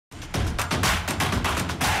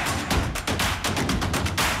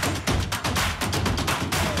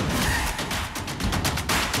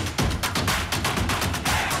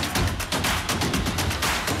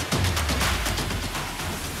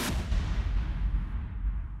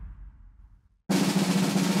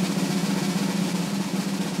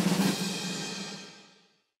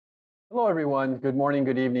everyone. Good morning,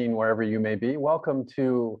 good evening, wherever you may be. Welcome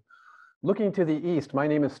to Looking to the East. My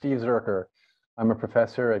name is Steve Zurcher. I'm a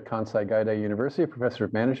professor at Kansai Gaidai University, a professor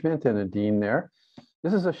of management and a dean there.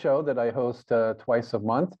 This is a show that I host twice a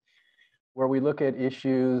month where we look at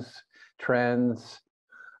issues, trends,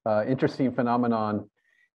 interesting phenomenon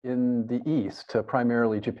in the East,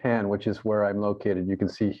 primarily Japan, which is where I'm located. You can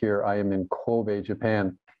see here I am in Kobe,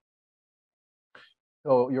 Japan.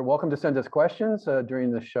 So you're welcome to send us questions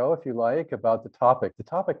during the show if you like about the topic. The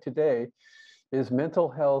topic today is mental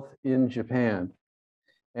health in Japan.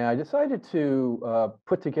 And I decided to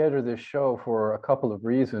put together this show for a couple of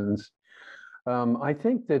reasons. I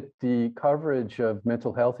think that the coverage of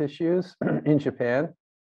mental health issues in Japan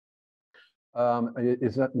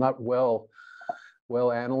is not well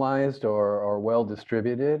analyzed or well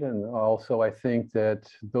distributed. And also I think that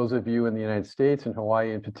those of you in the United States and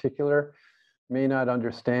Hawaii in particular may not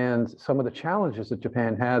understand some of the challenges that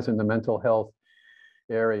Japan has in the mental health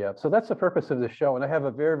area. So that's the purpose of this show. And I have a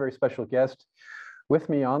very, very special guest with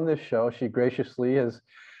me on this show. She graciously has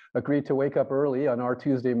agreed to wake up early on our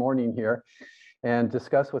Tuesday morning here and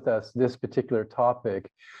discuss with us this particular topic.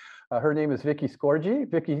 Her name is Vickie Skorji.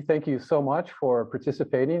 Vickie, thank you so much for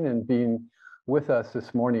participating and being with us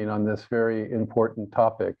this morning on this very important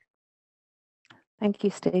topic. Thank you,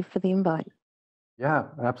 Steve, for the invite. Yeah,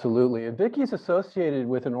 absolutely. And Vickie's associated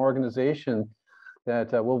with an organization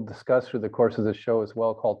that we'll discuss through the course of the show as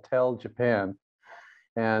well, called Tell Japan.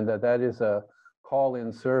 And that is a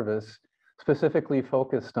call-in service specifically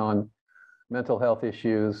focused on mental health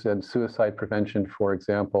issues and suicide prevention, for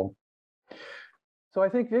example. So I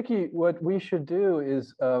think, Vickie, what we should do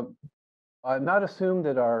is not assume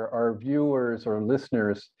that our viewers or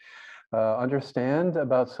listeners understand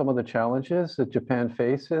about some of the challenges that Japan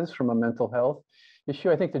faces from a mental health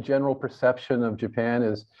issue. I think the general perception of Japan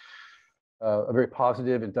is a very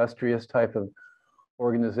positive, industrious type of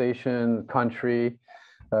organization, country,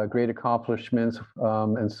 great accomplishments,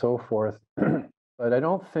 and so forth. But I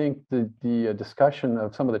don't think the discussion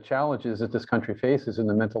of some of the challenges that this country faces in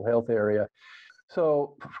the mental health area.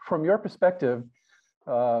 So from your perspective,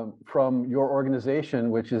 from your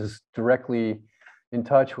organization, which is directly in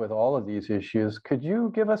touch with all of these issues, could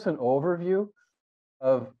you give us an overview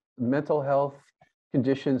of mental health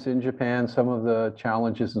conditions in Japan, some of the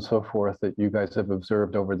challenges and so forth that you guys have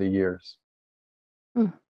observed over the years?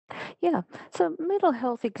 Yeah, so mental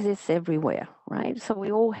health exists everywhere, right? So we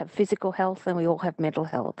all have physical health and we all have mental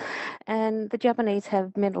health. And the Japanese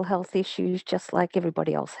have mental health issues just like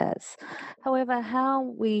everybody else has. However, how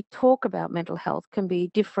we talk about mental health can be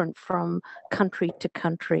different from country to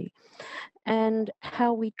country. And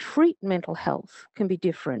how we treat mental health can be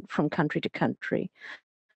different from country to country.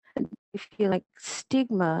 If you like,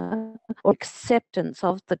 stigma or acceptance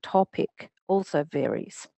of the topic also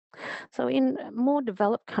varies. So in more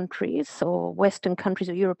developed countries or Western countries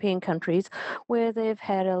or European countries where they've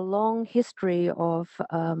had a long history of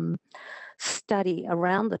study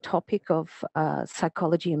around the topic of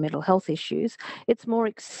psychology and mental health issues, it's more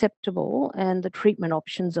acceptable and the treatment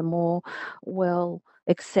options are more well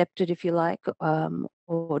accepted, if you like,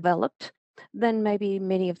 or developed than maybe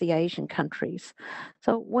many of the Asian countries.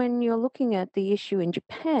 So when you're looking at the issue in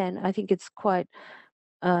Japan, I think it's quite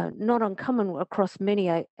not uncommon across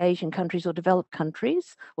many Asian countries or developed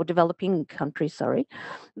countries or developing countries, sorry,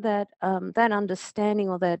 that that understanding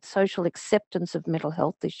or that social acceptance of mental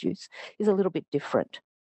health issues is a little bit different.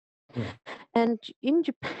 And in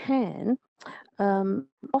Japan,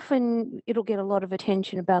 often it'll get a lot of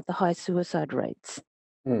attention about the high suicide rates.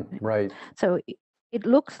 Right. So it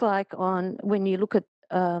looks like when you look at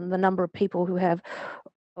the number of people who have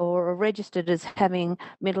or are registered as having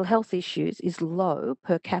mental health issues is low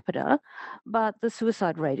per capita, but the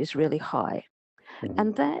suicide rate is really high.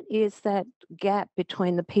 And that is that gap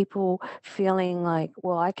between the people feeling like,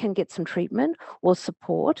 well, I can get some treatment or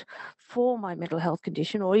support for my mental health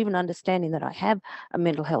condition, or even understanding that I have a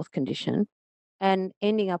mental health condition, and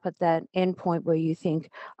ending up at that end point where you think,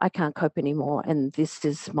 I can't cope anymore, and this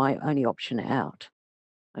is my only option out.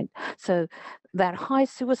 Right? So that high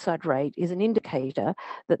suicide rate is an indicator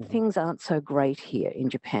that things aren't so great here in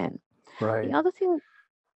Japan. Right. The other thing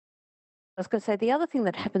the other thing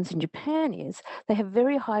that happens in Japan is they have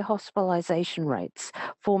very high hospitalization rates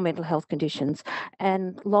for mental health conditions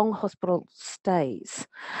and long hospital stays.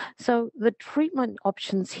 So the treatment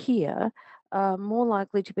options here are more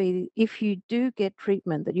likely to be, if you do get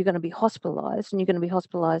treatment, that you're going to be hospitalized and you're going to be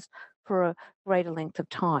hospitalized for a greater length of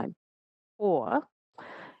time. Or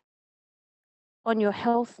on your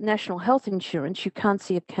national health insurance, you can't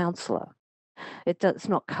see a counselor. It's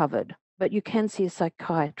not covered, but you can see a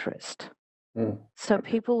psychiatrist. Mm. So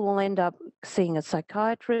people will end up seeing a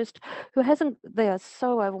psychiatrist who hasn't, they are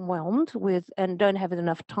so overwhelmed with and don't have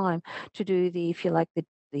enough time to do the, if you like, the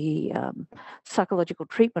psychological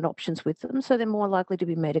treatment options with them. So they're more likely to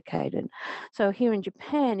be medicated. So here in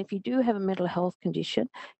Japan, if you do have a mental health condition,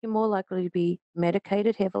 you're more likely to be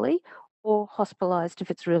medicated heavily or hospitalized if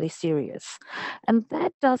it's really serious. And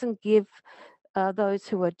that doesn't give those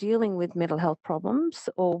who are dealing with mental health problems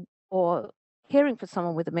or caring for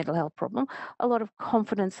someone with a mental health problem a lot of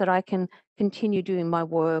confidence that I can continue doing my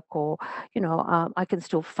work or I can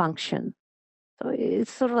still function. So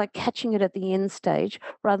it's sort of like catching it at the end stage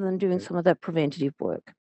rather than doing Right. some of that preventative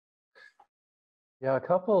work. Yeah, a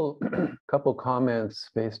couple comments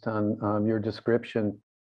based on your description.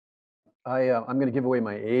 I'm going to give away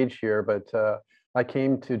my age here, but I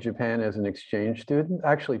came to Japan as an exchange student,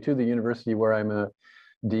 actually to the university where I'm a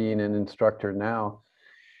dean and instructor now.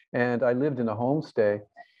 And I lived in a homestay,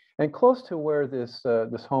 and close to where this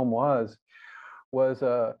home was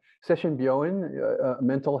Session Byoin,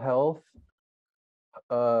 mental health.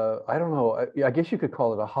 I don't know. I guess you could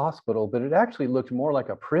call it a hospital, but it actually looked more like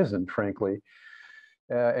a prison, frankly.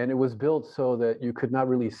 And it was built so that you could not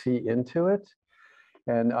really see into it.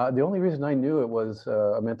 And the only reason I knew it was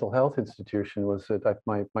a mental health institution was that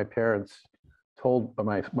my parents told, or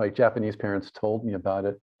my Japanese parents told me about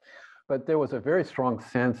it. But there was a very strong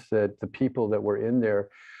sense that the people that were in there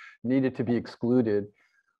needed to be excluded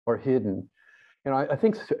or hidden. I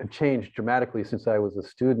think it's changed dramatically since I was a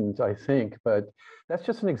student, I think, but that's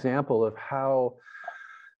just an example of how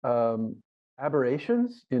um,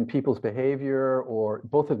 aberrations in people's behavior, or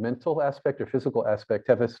both the mental aspect or physical aspect,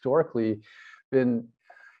 have historically been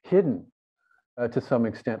hidden to some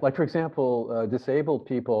extent. Like, for example, disabled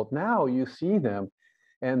people, now you see them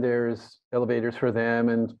and there's elevators for them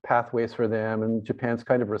and pathways for them. And Japan's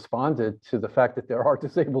kind of responded to the fact that there are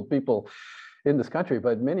disabled people in this country.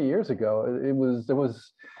 But many years ago, there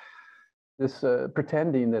was this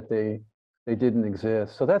pretending that they didn't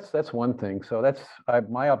exist. So that's one thing. So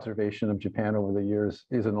my observation of Japan over the years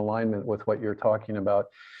is in alignment with what you're talking about.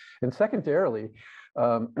 And secondarily,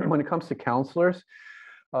 when it comes to counselors,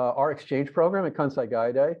 our exchange program at Kansai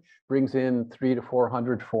Gaidai brings in 300 to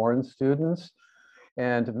 400 foreign students,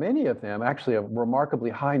 and many of them, actually a remarkably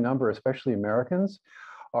high number, especially Americans,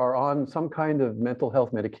 are on some kind of mental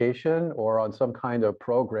health medication or on some kind of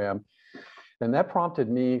program. And that prompted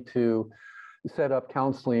me to set up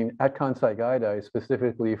counseling at Kansai Gaidai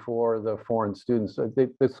specifically for the foreign students.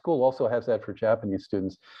 The school also has that for Japanese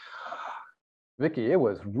students. Vickie, it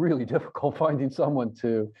was really difficult finding someone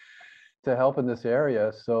to help in this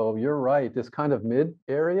area. So you're right, this kind of mid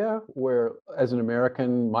area where, as an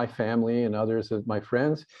American, my family and others of my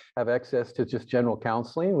friends have access to just general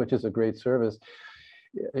counseling, which is a great service.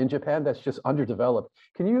 In Japan, that's just underdeveloped.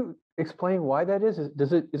 Can you explain why that is?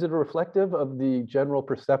 Is it reflective of the general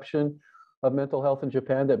perception of mental health in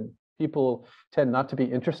Japan, that people tend not to be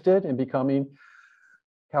interested in becoming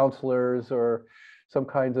counselors or some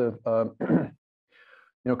kinds of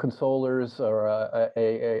consolers, or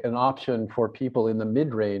an option for people in the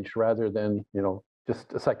mid-range rather than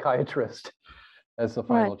just a psychiatrist as the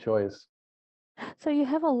Right. final choice? So you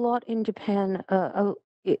have a lot in Japan.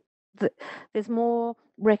 The, there's more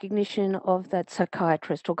recognition of that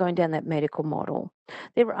psychiatrist or going down that medical model.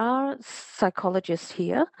 There are psychologists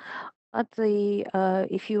here.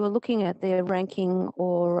 If you are looking at their ranking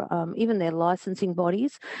or even their licensing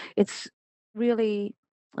bodies, it's really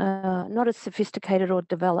not as sophisticated or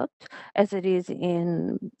developed as it is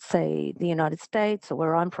in, say, the United States or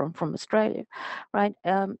where I'm from Australia, right?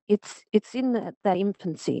 It's in that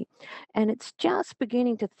infancy, and it's just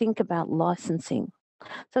beginning to think about licensing.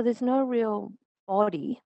 So there's no real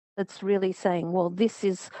body that's really saying, well, this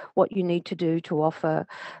is what you need to do to offer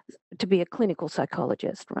to be a clinical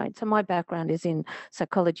psychologist, right? So my background is in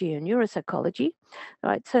psychology and neuropsychology,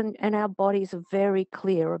 right? So and our bodies are very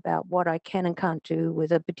clear about what I can and can't do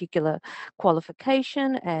with a particular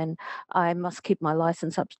qualification, and I must keep my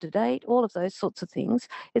license up to date. All of those sorts of things.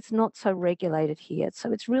 It's not so regulated here,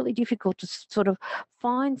 so it's really difficult to sort of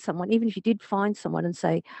find someone, even if you did find someone and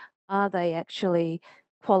say, are they actually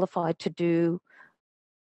qualified to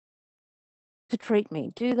treat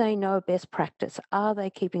me? Do they know best practice? Are they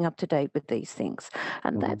keeping up to date with these things?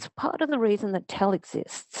 And Mhm. that's part of the reason that TEL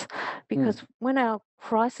exists. Mm. Because when our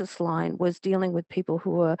crisis line was dealing with people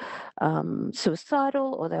who were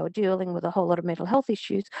suicidal or they were dealing with a whole lot of mental health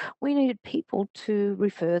issues, we needed people to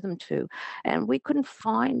refer them to. And we couldn't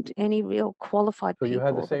find any real qualified So you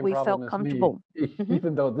had the people that same we problem felt as me, comfortable. Mhm.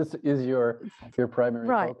 even though this is your primary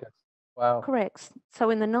Right. focus. Wow. Correct. So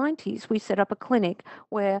in the 90s, we set up a clinic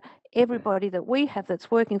where everybody that we have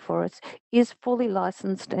that's working for us is fully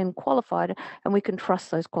licensed and qualified, and we can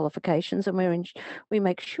trust those qualifications, and we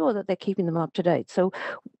make sure that they're keeping them up to date. So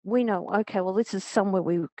we know, okay, well, this is somewhere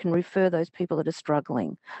we can refer those people that are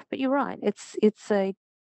struggling. But you're right, it's a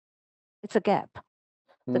gap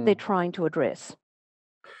that they're Hmm. trying to address.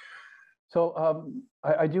 So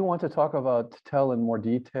I do want to talk about TEL in more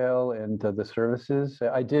detail and the services.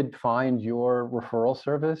 I did find your referral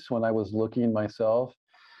service when I was looking myself,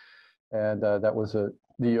 and that was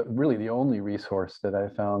really the only resource that I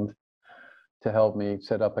found to help me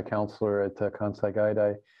set up a counselor at Kansai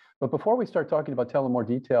Gaidai. But before we start talking about TEL in more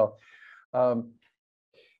detail, um,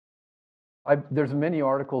 there's many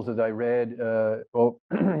articles that I read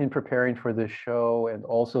in preparing for this show, and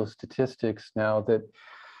also statistics now that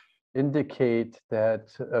indicate that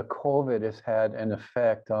COVID has had an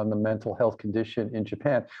effect on the mental health condition in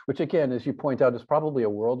Japan, which again, as you point out, is probably a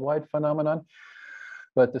worldwide phenomenon.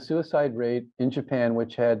 But the suicide rate in Japan,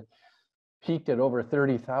 which had peaked at over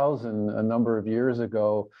 30,000 a number of years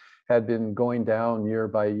ago, had been going down year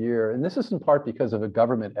by year. And this is in part because of a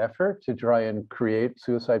government effort to try and create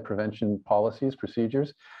suicide prevention policies,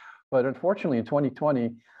 procedures. But unfortunately, in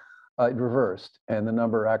 2020, it reversed, and the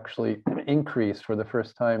number actually increased for the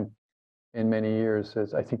first time in many years.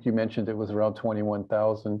 As I think you mentioned, it was around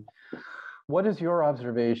 21,000. What is your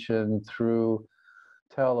observation through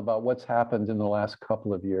TEL about what's happened in the last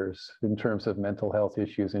couple of years in terms of mental health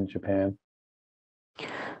issues in Japan?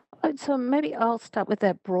 So maybe I'll start with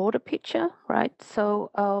that broader picture, right? So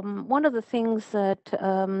one of the things that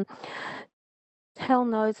TEL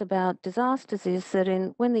knows about disasters is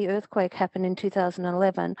that when the earthquake happened in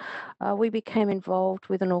 2011, we became involved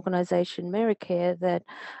with an organization, Mericare, that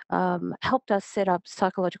helped us set up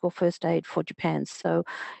psychological first aid for Japan. So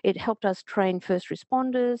it helped us train first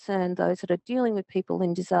responders and those that are dealing with people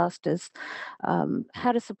in disasters,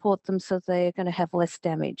 how to support them so they're going to have less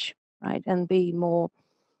damage, right, and be more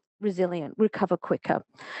resilient, recover quicker.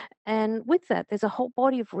 And with that, there's a whole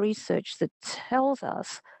body of research that tells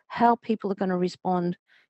us how people are going to respond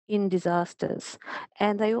in disasters.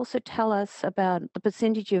 And they also tell us about the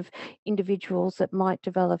percentage of individuals that might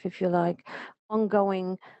develop, if you like,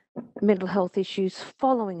 ongoing mental health issues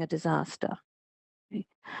following a disaster,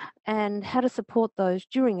 and how to support those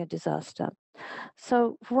during a disaster.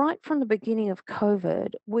 So right from the beginning of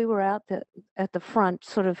COVID, we were out there at the front,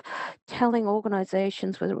 sort of telling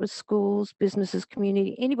organisations, whether it was schools, businesses,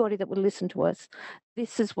 community, anybody that would listen to us,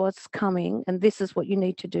 this is what's coming, and this is what you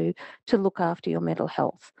need to do to look after your mental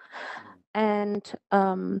health. And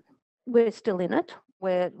we're still in it.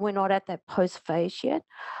 We're not at that post phase yet,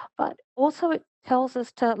 but also it tells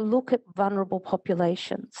us to look at vulnerable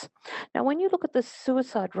populations. Now, when you look at the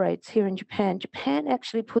suicide rates here in Japan, Japan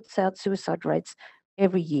actually puts out suicide rates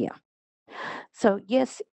every year. So,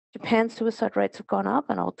 yes, Japan's suicide rates have gone up,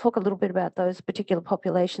 and I'll talk a little bit about those particular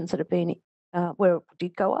populations that have been where it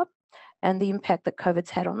did go up and the impact that COVID's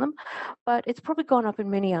had on them. But it's probably gone up in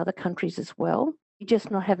many other countries as well. You just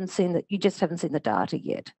haven't seen the data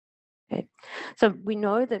yet. Okay. So we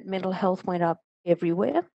know that mental health went up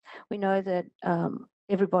everywhere. We know that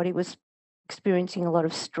everybody was experiencing a lot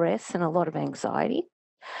of stress and a lot of anxiety.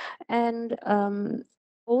 And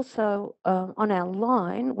also on our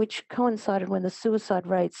line, which coincided when the suicide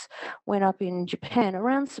rates went up in Japan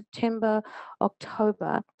around September,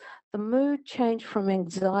 October, the mood changed from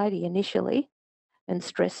anxiety initially and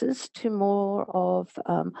stresses to more of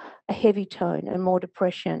a heavy tone and more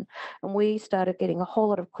depression. And we started getting a whole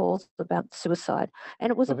lot of calls about suicide. And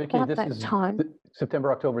it was So Vickie, about this that is time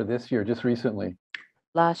September, October this year, just recently.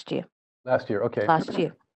 last year. Last year, okay. Last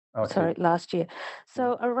year. Okay. Sorry, last year.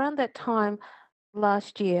 So around that time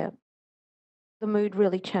last year, the mood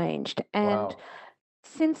really changed. And Wow.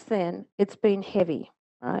 since then, it's been heavy,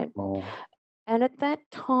 right? Oh. And at that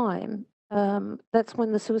time, that's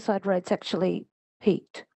when the suicide rates actually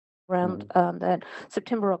peaked around Mhm. that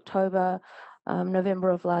September, October, November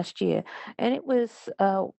of last year. And it was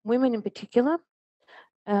women in particular,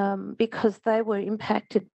 because they were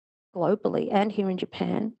impacted globally and here in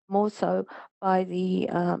Japan, more so by the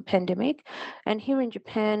pandemic. And here in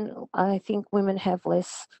Japan, I think women have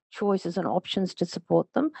less choices and options to support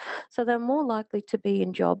them. So they're more likely to be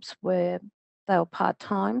in jobs where they were part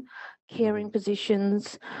time, caring Mhm.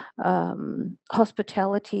 positions,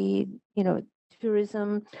 hospitality,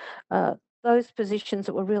 tourism, uh, those positions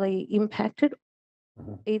that were really impacted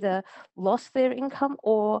Mhm. either lost their income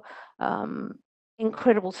or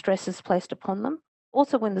incredible stresses placed upon them.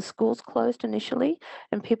 Also, when the schools closed initially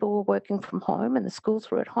and people were working from home and the schools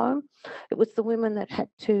were at home, it was the women that had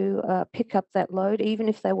to pick up that load, even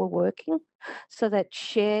if they were working. So that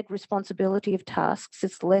shared responsibility of tasks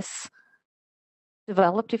is less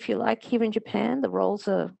developed, if you like, here in Japan. The roles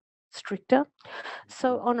are stricter.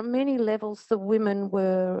 So, on many levels, the women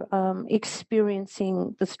were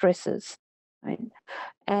experiencing the stresses, right?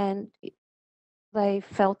 And they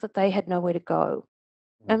felt that they had nowhere to go.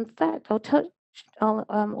 In fact, I'll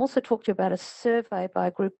also talk to you about a survey by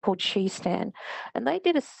a group called She Stand. And they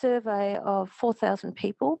did a survey of 4,000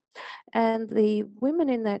 people. And the women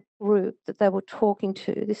in that group that they were talking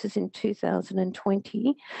to, this is in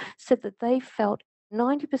 2020, said that they felt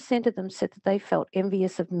 90% of them said that they felt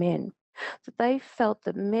envious of men, that they felt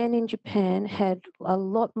that men in Japan had a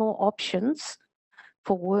lot more options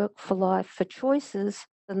for work, for life, for choices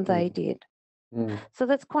than they Mm, did. mm, So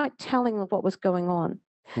that's quite telling of what was going on.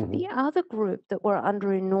 mhm, The other group that were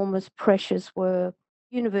under enormous pressures were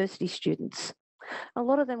university students. A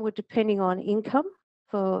lot of them were depending on income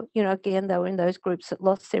for, again, they were in those groups that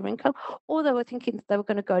lost their income, or they were thinking that they were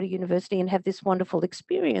going to go to university and have this wonderful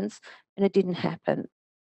experience, and it didn't happen.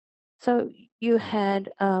 So you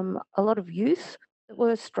had a lot of youth that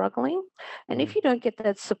were struggling. And if mhm. you don't get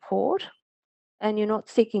that support, and you're not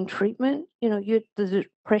seeking treatment, the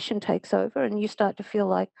depression takes over and you start to feel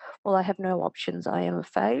like, well, I have no options. I am a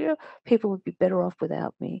failure. People would be better off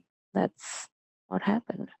without me. That's what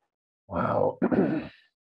happened. Wow.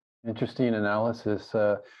 Interesting analysis.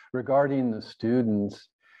 Regarding the students,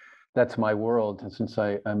 that's my world since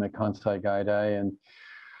I'm a Kansai Gaidai. And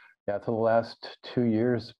yeah, for the last 2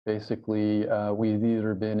 years, basically, we've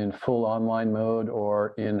either been in full online mode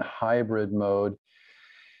or in hybrid mode.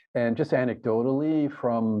 And just anecdotally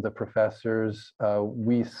from the professors,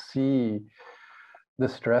 we see the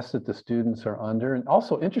stress that the students are under. And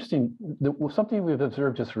also interesting, something we've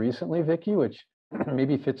observed just recently, Vickie, which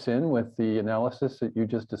maybe fits in with the analysis that you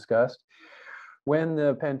just discussed. When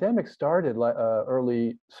the pandemic started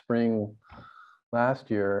early spring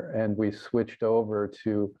last year and we switched over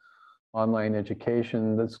to online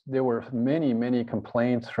education, there were many, many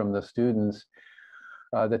complaints from the students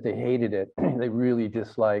that they hated it. They really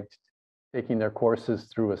disliked taking their courses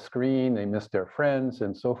through a screen. They missed their friends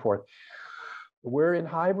and so forth. We're in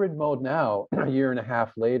hybrid mode now, a year and a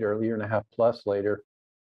half later, a year and a half plus later.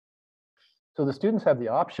 So the students have the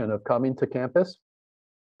option of coming to campus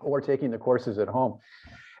or taking the courses at home.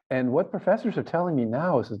 And what professors are telling me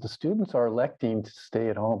now is that the students are electing to stay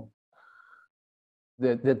at home.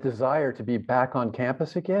 The desire to be back on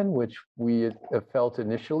campus again, which we have felt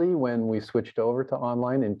initially when we switched over to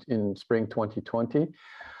online in spring 2020,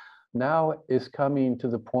 now is coming to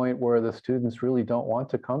the point where the students really don't want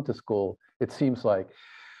to come to school, it seems like.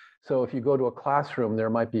 So if you go to a classroom, there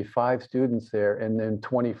might be 5 students there and then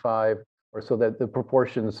 25 or so, that the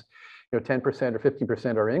proportions, 10% or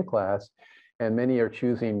 50% are in class, and many are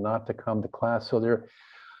choosing not to come to class. So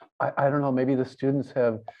I don't know, maybe the students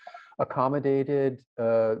have accommodated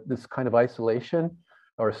this kind of isolation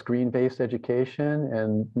or screen-based education,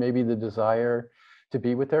 and maybe the desire to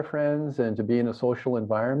be with their friends and to be in a social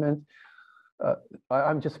environment.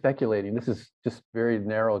 I'm just speculating. This is just very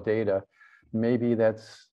narrow data. Maybe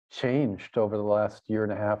that's changed over the last year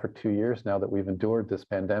and a half or 2 years now that we've endured this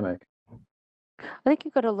pandemic. I think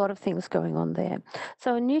you've got a lot of things going on there.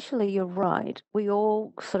 So initially, you're right. We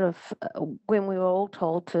all sort of, when we were all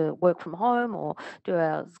told to work from home or do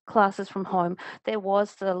our classes from home, there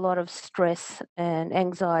was a lot of stress and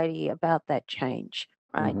anxiety about that change,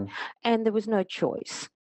 right? Hmm. And there was no choice,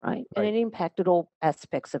 right? And Right. it impacted all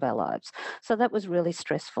aspects of our lives. So that was really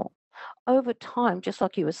stressful. Over time, just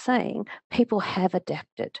like you were saying, people have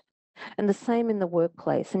adapted. And the same in the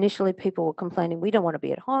workplace. Initially, people were complaining, we don't want to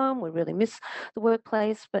be at home, we really miss the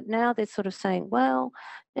workplace. But now they're sort of saying, well,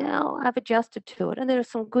 now I've adjusted to it. And there are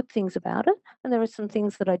some good things about it, and there are some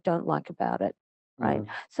things that I don't like about it. Right. Hmm.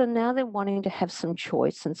 So now they're wanting to have some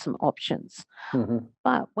choice and some options. Hmm.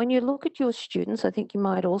 But when you look at your students, I think you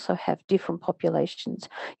might also have different populations.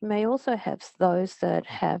 You may also have those that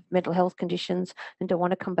have mental health conditions and don't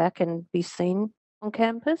want to come back and be seen on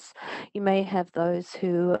campus. You may have those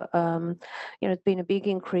who, it's been a big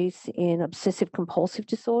increase in obsessive compulsive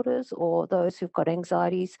disorders, or those who've got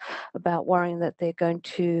anxieties about worrying that they're going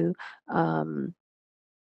to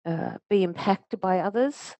be impacted by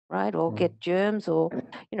others, right, or Hmm. get germs, or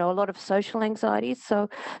a lot of social anxiety. So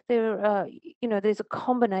there's a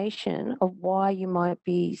combination of why you might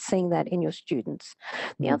be seeing that in your students.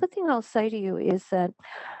 The Hmm. other thing I'll say to you is that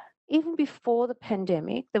even before the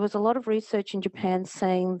pandemic, there was a lot of research in Japan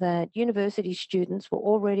saying that university students were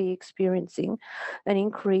already experiencing an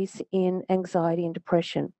increase in anxiety and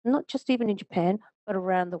depression, not just even in Japan, but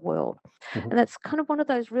around the world. Mhm. And that's kind of one of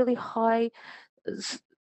those really high s-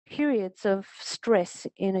 periods of stress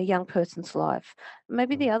in a young person's life.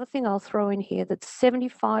 Maybe Mm. the other thing I'll throw in here that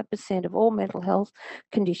 75% of all mental health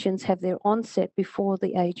conditions have their onset before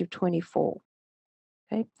the age of 24.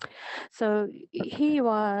 Okay. So here you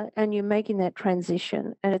are, and you're making that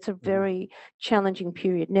transition, and it's a Mhm. very challenging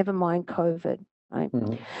period, never mind COVID, right?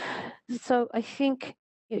 Mhm. So I think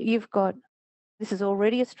you've got this is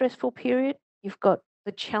already a stressful period. You've got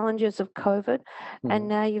the challenges of COVID, and Mhm.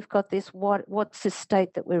 now you've got this what's the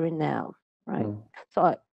state that we're in now, right? Mhm.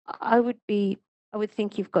 So I would be I would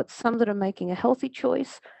think you've got some that are making a healthy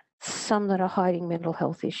choice, some that are hiding mental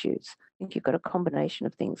health issues. I think you've got a combination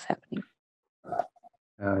of things happening.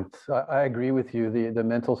 I agree with you. The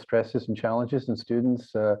mental stresses and challenges in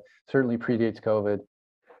students certainly predates COVID.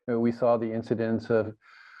 We saw the incidence of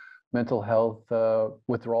mental health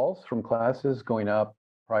withdrawals from classes going up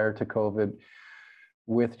prior to COVID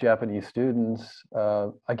with Japanese students.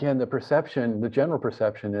 Again, the general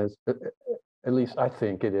perception is, at least I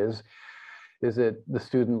think it is that the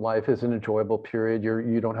student life is an enjoyable period.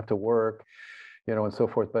 You don't have to work, and so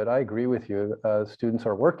forth. But I agree with you. Students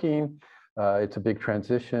are working. It's a big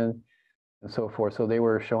transition and so forth. So they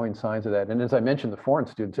were showing signs of that. And as I mentioned, the foreign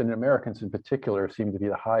students and Americans in particular seem to be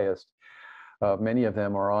the highest. Many of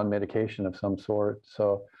them are on medication of some sort.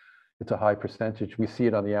 So it's a high percentage. We see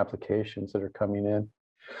it on the applications that are coming in.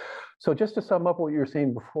 So just to sum up what you were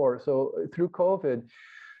saying before, so through COVID,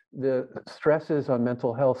 the stresses on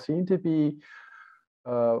mental health seem to be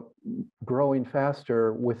uh, growing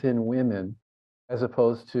faster within women as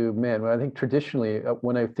opposed to men. I think traditionally,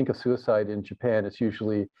 when I think of suicide in Japan, it's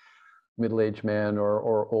usually middle-aged men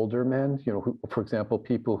or older men. For example,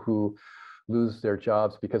 people who lose their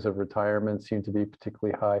jobs because of retirement seem to be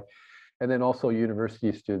particularly high. And then also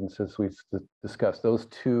university students, as we've discussed. Those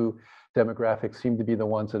two demographics seem to be the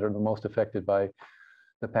ones that are the most affected by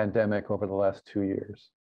the pandemic over the last 2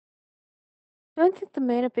 years. I don't think the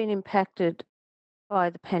men have been impacted by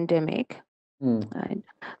the pandemic. Mm, Right.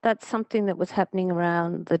 That's something that was happening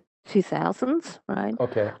around the 2000s, right?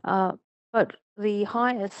 okay, Uh, but the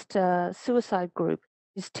highest suicide group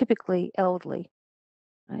is typically elderly,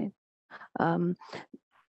 right? Um,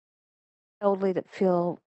 elderly that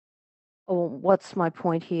feel, oh, what's my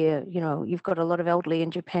point here? You've got a lot of elderly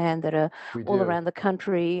in Japan that are we all do. around the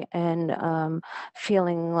country and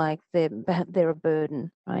feeling like they're a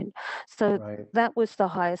burden, right? So Right. that was the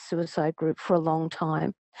highest suicide group for a long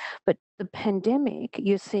time. But the pandemic,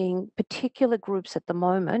 you're seeing particular groups at the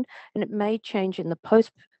moment, and it may change in the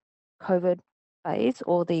post COVID phase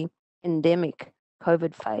or the endemic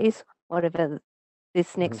COVID phase, whatever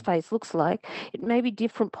this next Mhm. phase looks like. It may be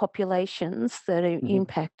different populations that are Mhm.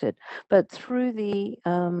 impacted, but through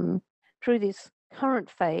this current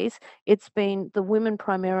phase, it's been the women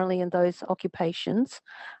primarily in those occupations.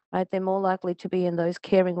 Right, they're more likely to be in those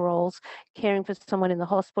caring roles, caring for someone in the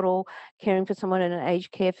hospital, caring for someone in an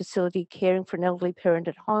aged care facility, caring for an elderly parent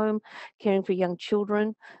at home, caring for young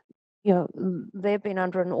children. They've been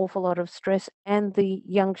under an awful lot of stress, and the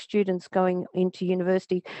young students going into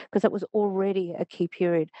university, because that was already a key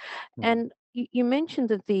period. Mhm. And you mentioned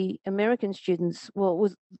that the American students, well,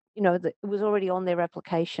 it was already on their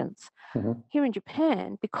applications. Mhm. Here in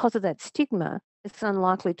Japan, because of that stigma, it's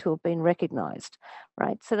unlikely to have been recognized,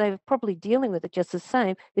 right? So they're probably dealing with it just the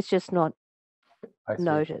same. It's just not I see.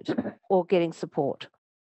 noted or getting support.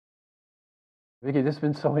 Vickie, this has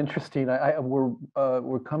been so interesting.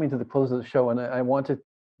 We're coming to the close of the show, and I wanted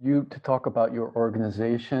you to talk about your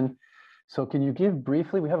organization. So, can you give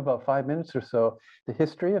briefly? We have about 5 minutes or so. The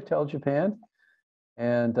history of Tell Japan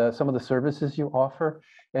and some of the services you offer,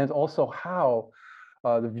 and also how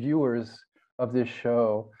the viewers of this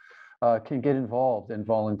show can get involved and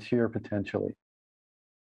volunteer potentially.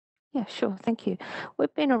 Yeah, sure. Thank you.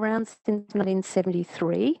 We've been around since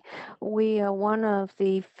 1973. We are one of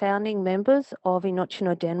the founding members of Inochi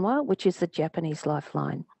no Denwa, which is the Japanese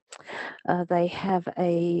lifeline. They have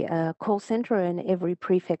a call center in every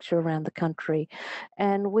prefecture around the country,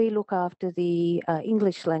 and we look after the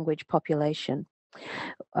English language population.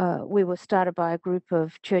 We were started by a group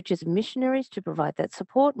of churches and missionaries to provide that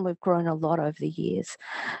support, and we've grown a lot over the years.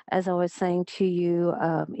 As I was saying to you,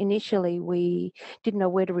 initially we didn't know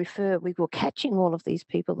where to refer. We were catching all of these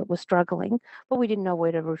people that were struggling, but we didn't know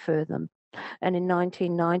where to refer them. And in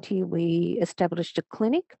 1990, we established a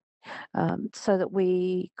clinic so that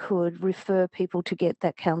we could refer people to get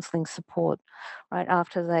that counselling support, right?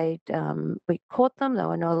 After we caught them, they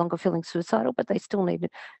were no longer feeling suicidal, but they still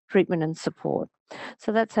needed treatment and support.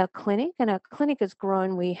 So that's our clinic, and our clinic has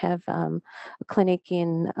grown. We have a clinic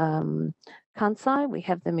in Kansai, we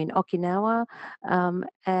have them in Okinawa,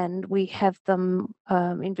 and we have them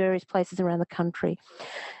in various places around the country.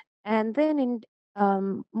 And then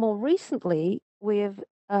more recently, we've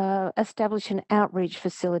established an outreach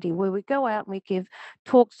facility where we go out and we give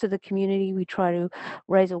talks to the community. We try to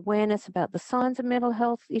raise awareness about the signs of mental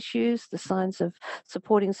health issues, the signs of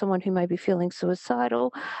supporting someone who may be feeling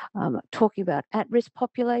suicidal, talking about at-risk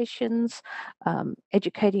populations,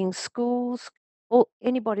 educating schools, or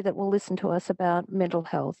anybody that will listen to us about mental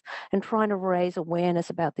health, and trying to raise awareness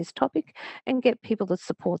about this topic and get people the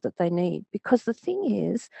support that they need. Because the thing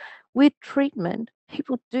is, with treatment,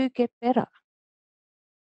 people do get better,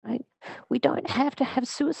 right? We don't have to have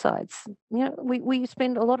suicides. We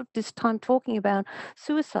spend a lot of this time talking about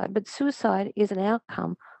suicide, but suicide is an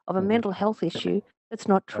outcome of a Mhm. mental health issue that's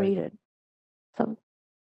not Right. treated. So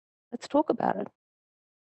let's talk about it.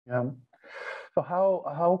 Yeah. So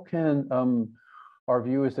how can our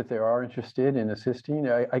viewers, if they are interested in assisting,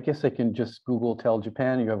 I guess they can just Google Tell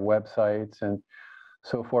Japan. You have websites and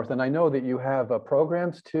so forth. And I know that you have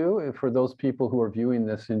programs too for those people who are viewing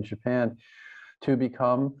this in Japan to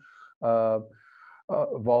become uh,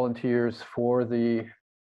 volunteers for the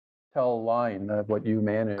Tell line, what you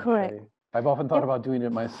manage. Correct. I've often thought Yep. about doing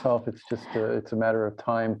it myself. It's just it's a matter of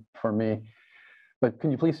time for me. But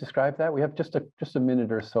can you please describe that? We have just a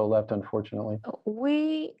minute or so left, unfortunately.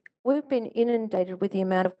 We've been inundated with the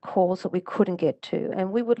amount of calls that we couldn't get to,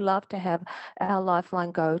 and we would love to have our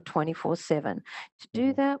lifeline go 24/7. To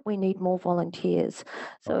do Mhm. that, we need more volunteers.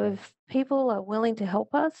 So Okay. if people are willing to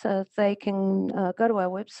help us, they can go to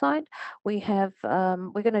our website.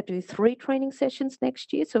 We're going to do 3 training sessions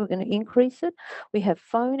next year, so we're going to increase it. We have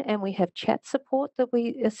phone and we have chat support that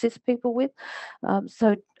we assist people with.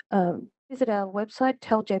 Visit our website,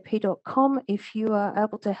 telljp.com. If you are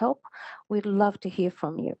able to help, we'd love to hear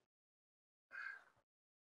from you.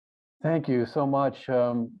 Thank you so much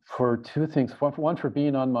for 2 things. One, for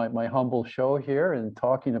being on my humble show here and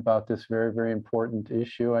talking about this very, very important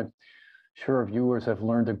issue. I'm sure our viewers have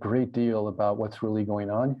learned a great deal about what's really going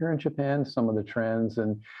on here in Japan, some of the trends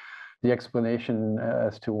and the explanation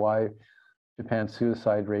as to why Japan's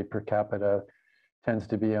suicide rate per capita tends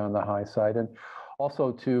to be on the high side, and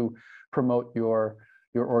also to promote your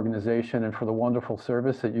organization and for the wonderful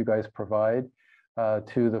service that you guys provide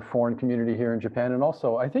to the foreign community here in Japan. And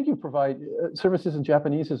also, I think you provide services in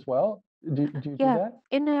Japanese as well. Do you do Yeah, that?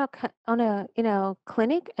 in our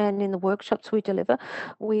clinic and in the workshops we deliver,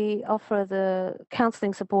 we offer the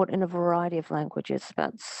counselling support in a variety of languages,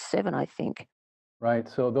 about 7, I think. Right.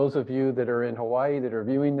 So those of you that are in Hawaii that are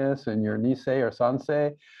viewing this, and your Nisei or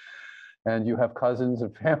Sansei, and you have cousins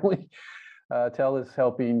and family, Tell is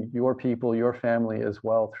helping your people, your family as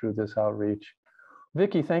well through this outreach.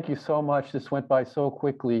 Vickie, thank you so much. This went by so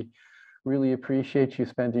quickly. Really appreciate you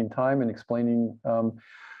spending time and explaining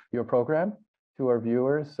your program to our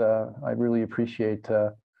viewers. I really appreciate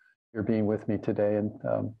your being with me today. And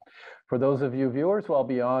for those of you viewers, who I'll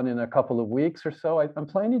be on in a couple of weeks or so, I'm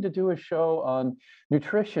planning to do a show on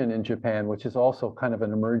nutrition in Japan, which is also kind of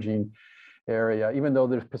an emerging area. Even though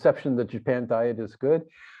there's perception that Japan diet is good,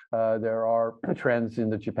 there are trends in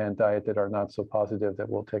the Japan diet that are not so positive that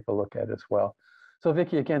we'll take a look at as well. So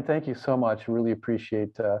Vickie, again, thank you so much. Really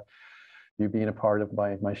appreciate you being a part of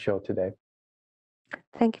my show today.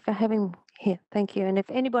 Thank you for having me here. Thank you. And if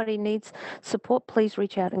anybody needs support, please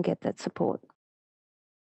reach out and get that support.